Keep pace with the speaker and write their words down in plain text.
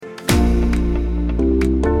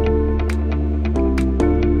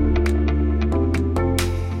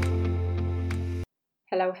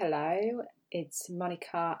Hello. It's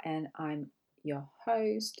Monica, and I'm your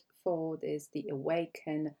host for the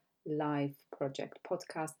Awaken Life Project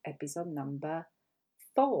podcast, episode number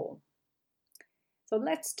 4. So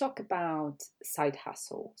let's talk about side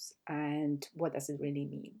hustles and what does it really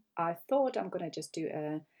mean. I thought I'm going to just do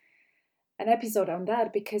an episode on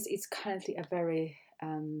that because it's currently a very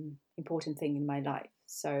important thing in my life.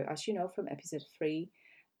 So as you know from episode 3,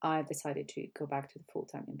 I've decided to go back to the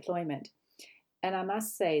full-time employment. And I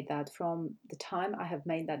must say that from the time I have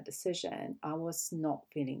made that decision, I was not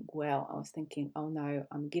feeling well. I was thinking, oh no,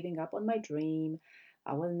 I'm giving up on my dream.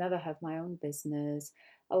 I will never have my own business.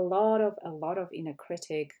 A lot of inner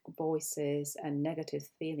critic voices and negative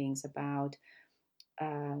feelings about,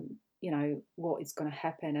 what is going to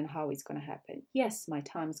happen and how it's going to happen. Yes, my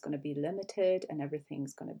time is going to be limited and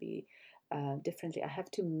everything's going to be differently. I have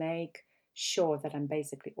to make sure that I'm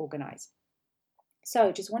basically organized.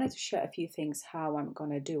 So just wanted to share a few things how I'm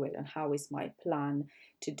going to do it and how is my plan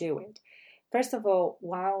to do it. First of all,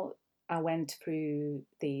 while I went through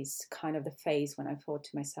this kind of the phase when I thought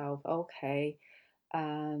to myself, okay,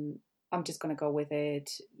 I'm just going to go with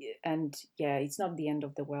it. And yeah, it's not the end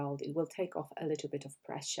of the world. It will take off a little bit of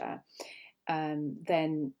pressure.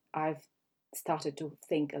 Then I've started to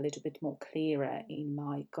think a little bit more clearer in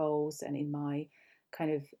my goals and in my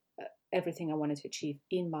kind of everything I wanted to achieve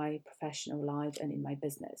in my professional life and in my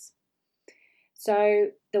business. So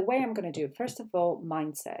the way I'm going to do it, first of all,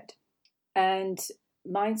 mindset. And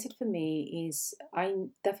mindset for me is I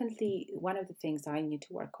definitely one of the things I need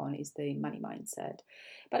to work on is the money mindset,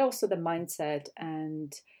 but also the mindset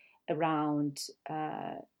and around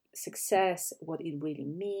success, what it really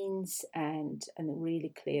means, and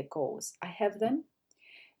really clear goals. I have them,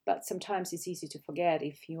 but sometimes it's easy to forget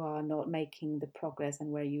if you are not making the progress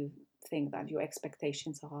and where you think that your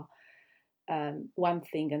expectations are one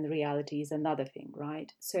thing and the reality is another thing,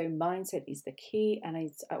 right? So mindset is the key, and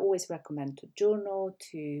I always recommend to journal,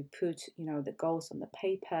 to put the goals on the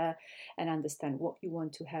paper, and understand what you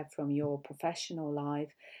want to have from your professional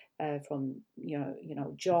life, from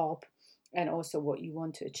job, and also what you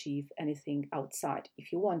want to achieve anything outside.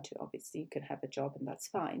 If you want to, obviously, you can have a job and that's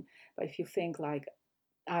fine. But if you think like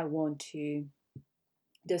I want to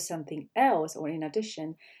do something else or in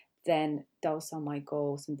addition, then those are my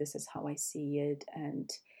goals and this is how I see it, and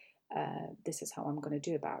this is how I'm going to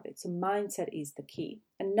do about it. So mindset is the key.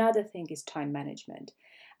 Another thing is time management.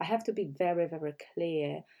 I have to be very, very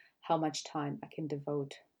clear how much time I can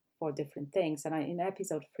devote for different things. And in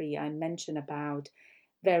episode 3, I mentioned about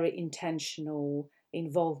very intentional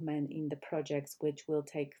involvement in the projects which will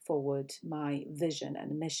take forward my vision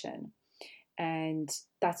and mission. And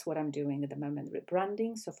that's what I'm doing at the moment,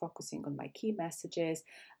 rebranding. So focusing on my key messages.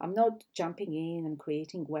 I'm not jumping in and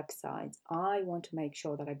creating websites. I want to make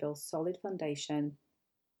sure that I build solid foundation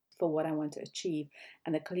for what I want to achieve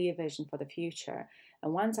and a clear vision for the future.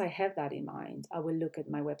 And once I have that in mind, I will look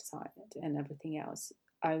at my website and everything else.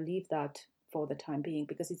 I'll leave that for the time being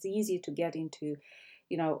because it's easier to get into,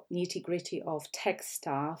 nitty gritty of tech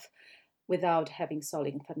stuff without having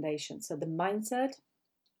solid foundation. So the mindset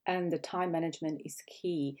and the time management is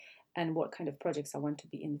key, and what kind of projects I want to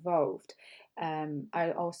be involved.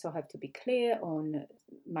 I also have to be clear on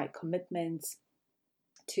my commitments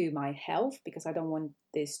to my health because I don't want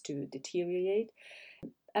this to deteriorate.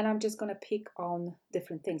 And I'm just going to pick on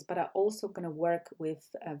different things, but I'm also going to work with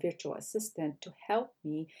a virtual assistant to help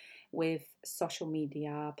me with social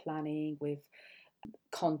media planning, with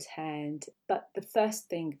content. But the first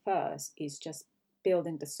thing first is just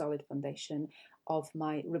building the solid foundation of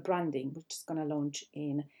my rebranding, which is going to launch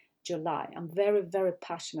in July. I'm very, very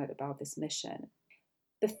passionate about this mission.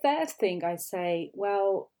 The third thing I say,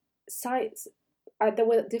 well, there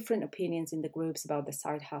were different opinions in the groups about the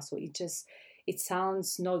side hustle. It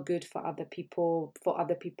sounds not good for other people. For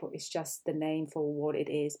other people, it's just the name for what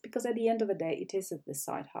it is. Because at the end of the day, it is the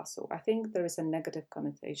side hustle. I think there is a negative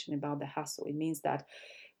connotation about the hustle. It means that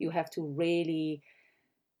you have to really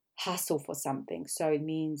hustle for something. So it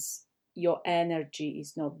means your energy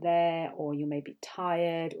is not there, or you may be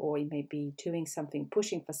tired, or you may be doing something,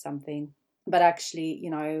 pushing for something, but actually,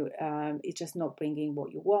 it's just not bringing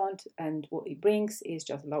what you want, and what it brings is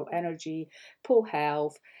just low energy, poor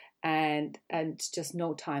health, and just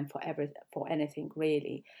no time for anything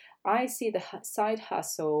really. I see the side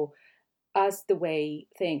hustle as the way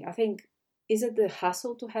thing. I think, is it the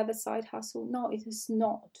hustle to have a side hustle? No, it is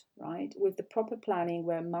not, right? With the proper planning,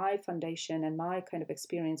 where my foundation and my kind of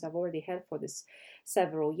experience I've already had for this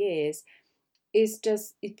several years,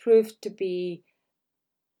 it proved to be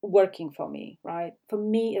working for me, right? For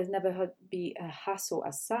me, it's never had be a hassle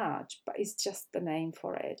as such, but it's just the name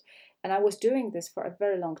for it. And I was doing this for a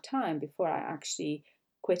very long time before I actually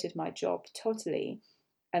quitted my job totally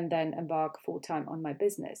and then embark full time on my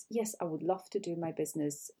business. Yes, I would love to do my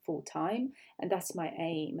business full time, and that's my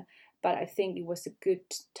aim. But I think it was a good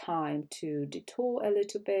time to detour a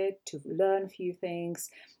little bit, to learn a few things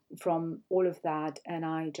from all of that. And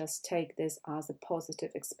I just take this as a positive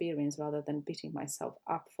experience rather than beating myself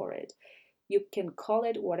up for it. You can call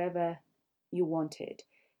it whatever you want it,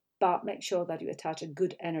 but make sure that you attach a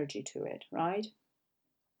good energy to it, right?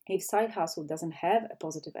 If side hustle doesn't have a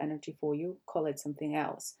positive energy for you, call it something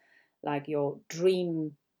else, like your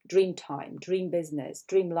dream time, dream business,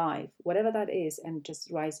 dream life, whatever that is, and just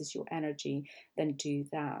rises your energy, then do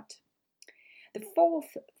that. The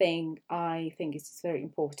fourth thing I think is very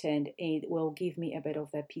important, it will give me a bit of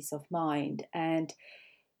a peace of mind. And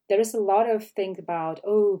there is a lot of things about,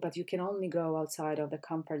 oh, but you can only go outside of the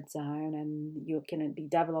comfort zone and you can be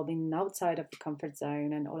developing outside of the comfort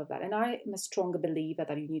zone and all of that. And I am a stronger believer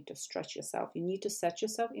that you need to stretch yourself. You need to set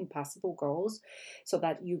yourself impossible goals so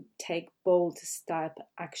that you take bold step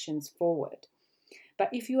actions forward. But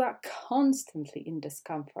if you are constantly in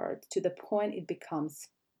discomfort to the point it becomes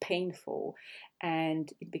painful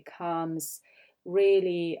and it becomes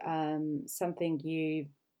really something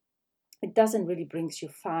it doesn't really brings you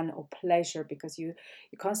fun or pleasure because you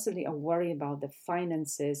constantly are worried about the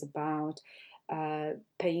finances, about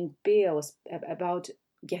paying bills, about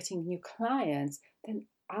getting new clients, then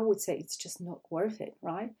I would say it's just not worth it,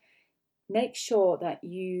 right? Make sure that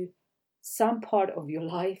some part of your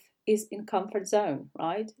life is in comfort zone,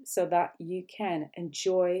 right? So that you can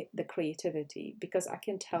enjoy the creativity. Because I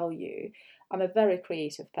can tell you, I'm a very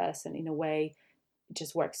creative person in a way, it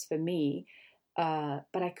just works for me.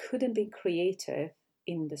 But I couldn't be creative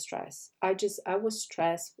in the stress. I was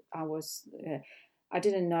stressed. I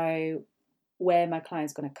didn't know where my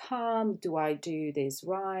client's going to come. Do I do this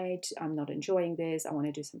right? I'm not enjoying this. I want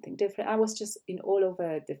to do something different. I was just in all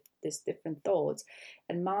over this different thoughts,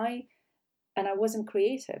 and I wasn't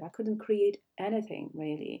creative. I couldn't create anything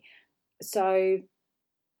really. So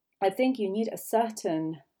I think you need a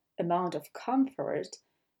certain amount of comfort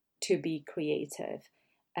to be creative,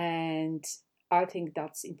 and I think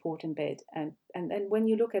that's important bit. And then when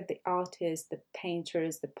you look at the artists, the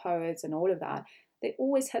painters, the poets, and all of that, they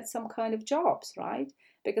always had some kind of jobs, right?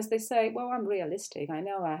 Because they say, well, I'm realistic. I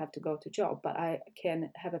know I have to go to job, but I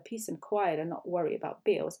can have a peace and quiet and not worry about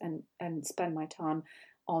bills and spend my time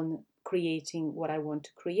on creating what I want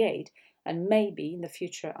to create. And maybe in the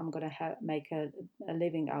future, I'm going to make a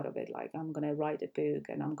living out of it. Like I'm going to write a book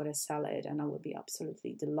and I'm going to sell it, and I will be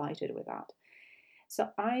absolutely delighted with that. So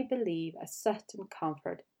I believe a certain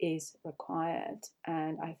comfort is required,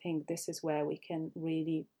 and I think this is where we can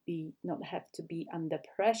really be not have to be under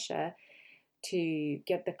pressure to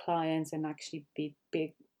get the clients and actually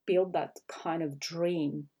build that kind of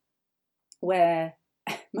dream where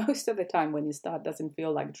most of the time when you start doesn't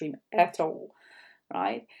feel like a dream at all,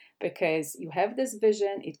 right? Because you have this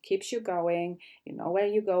vision, it keeps you going, you know where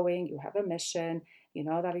you're going, you have a mission, you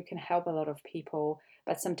know that you can help a lot of people.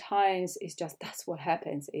 But sometimes it's just that's what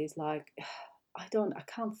happens is like, I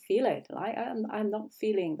can't feel it. Like I'm not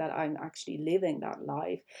feeling that I'm actually living that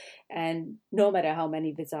life. And no matter how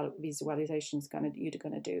many visualizations you're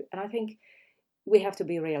gonna do. And I think we have to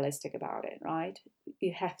be realistic about it, right?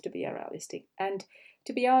 You have to be realistic. And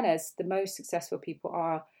to be honest, the most successful people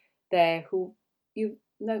are there who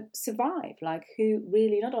survive, like who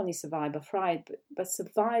really not only survive but thrive, but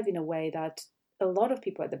survive in a way that a lot of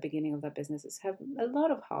people at the beginning of their businesses have a lot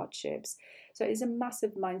of hardships. So it's a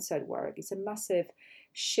massive mindset work. It's a massive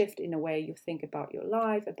shift in a way you think about your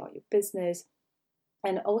life, about your business,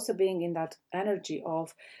 and also being in that energy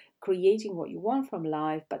of creating what you want from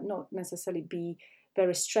life, but not necessarily be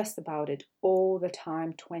very stressed about it all the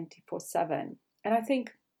time, 24/7. And I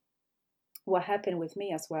think what happened with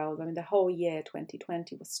me as well, I mean, the whole year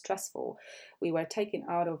 2020 was stressful. We were taken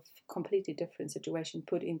out of completely different situation,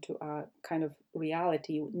 put into a kind of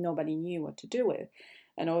reality nobody knew what to do with.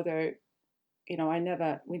 And although,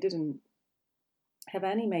 we didn't have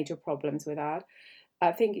any major problems with that,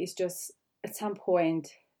 I think it's just at some point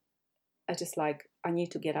I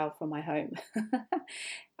need to get out from my home.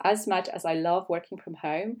 As much as I love working from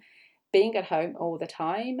home, being at home all the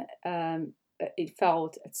time, it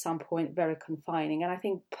felt at some point very confining. And I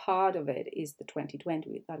think part of it is the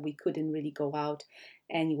 2020 that we couldn't really go out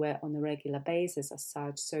anywhere on a regular basis as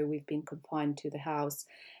such. So we've been confined to the house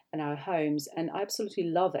and our homes. And I absolutely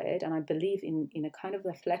love it. And I believe in a kind of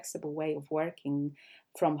a flexible way of working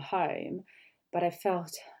from home. But I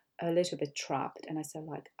felt a little bit trapped, and I said,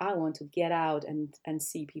 like, I want to get out and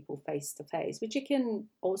see people face to face, which you can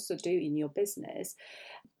also do in your business,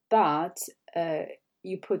 but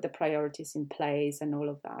you put the priorities in place and all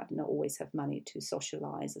of that, and always have money to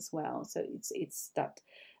socialize as well. So it's that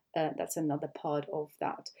that's another part of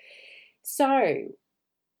that. So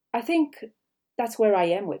I think that's where I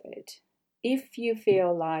am with it. If you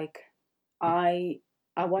feel like I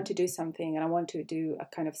want to do something and I want to do a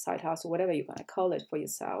kind of side hustle, whatever you're going to call it for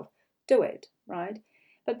yourself, do it, right?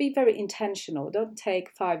 But be very intentional. Don't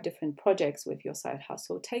take 5 different projects with your side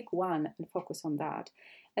hustle. Take one and focus on that,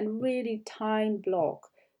 and really time block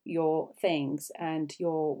your things and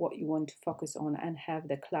your what you want to focus on, and have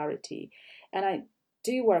the clarity. And I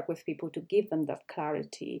do work with people to give them that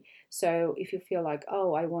clarity. So if you feel like,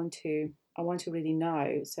 oh, I want to really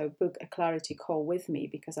know, so book a clarity call with me,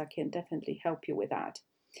 because I can definitely help you with that.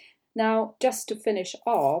 Now, just to finish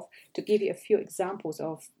off, to give you a few examples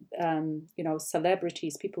of,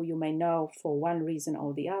 celebrities, people you may know for one reason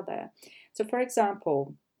or the other. So, for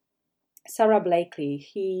example, Sarah Blakely,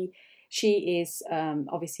 she is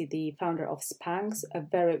obviously the founder of Spanx, a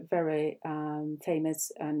very, very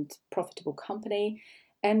famous and profitable company.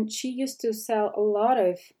 And she used to sell a lot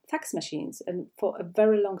of fax machines, and for a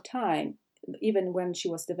very long time, even when she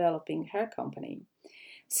was developing her company.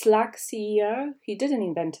 Slack CEO, he didn't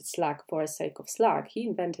invent Slack for the sake of Slack. He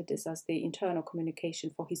invented this as the internal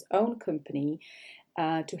communication for his own company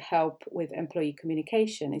to help with employee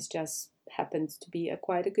communication. It just happens to be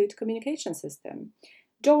quite a good communication system.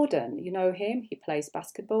 Jordan, you know him, he plays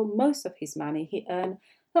basketball. Most of his money he earned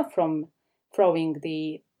not from throwing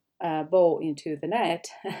the ball into the net,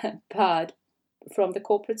 but from the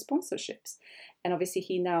corporate sponsorships. And obviously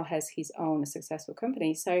he now has his own successful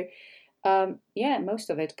company. So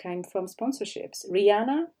most of it came from sponsorships.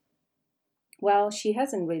 Rihanna, well, she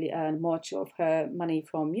hasn't really earned much of her money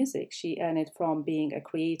from music. She earned it from being a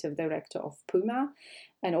creative director of Puma,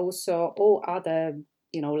 and also all other,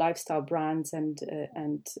 lifestyle brands and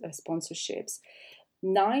sponsorships.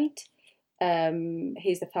 Knight,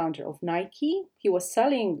 he's the founder of Nike. He was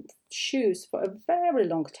selling shoes for a very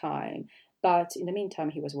long time, but in the meantime,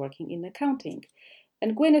 he was working in accounting.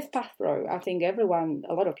 And Gwyneth Paltrow, I think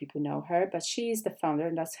a lot of people know her, but she is the founder,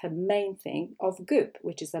 and that's her main thing, of Goop,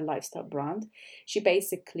 which is a lifestyle brand. She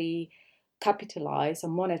basically capitalized or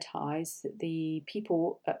monetized the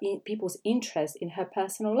people's interest in her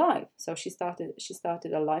personal life. So she started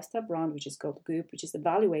a lifestyle brand which is called Goop, which is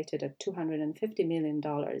evaluated at $250 million,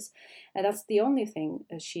 and that's the only thing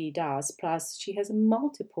she does. Plus, she has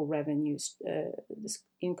multiple revenues,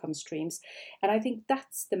 income streams, and I think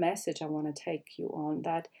that's the message I want to take you on.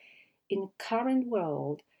 That in current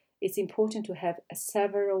world, it's important to have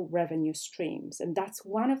several revenue streams. And that's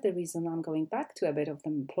one of the reasons I'm going back to a bit of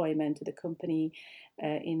the employment, the company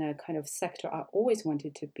in a kind of sector I always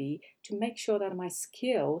wanted to be, to make sure that my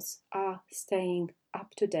skills are staying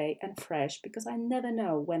up to date and fresh, because I never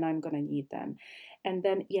know when I'm going to need them. And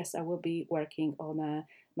then, yes, I will be working on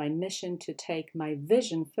my mission to take my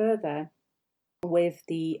vision further with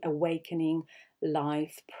the Awakening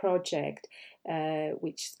Life project,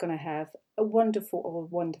 which is going to have a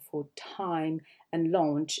wonderful time and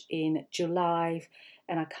launch in July,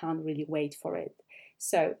 and I can't really wait for it.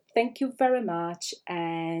 So thank you very much,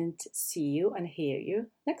 and see you and hear you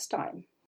next time.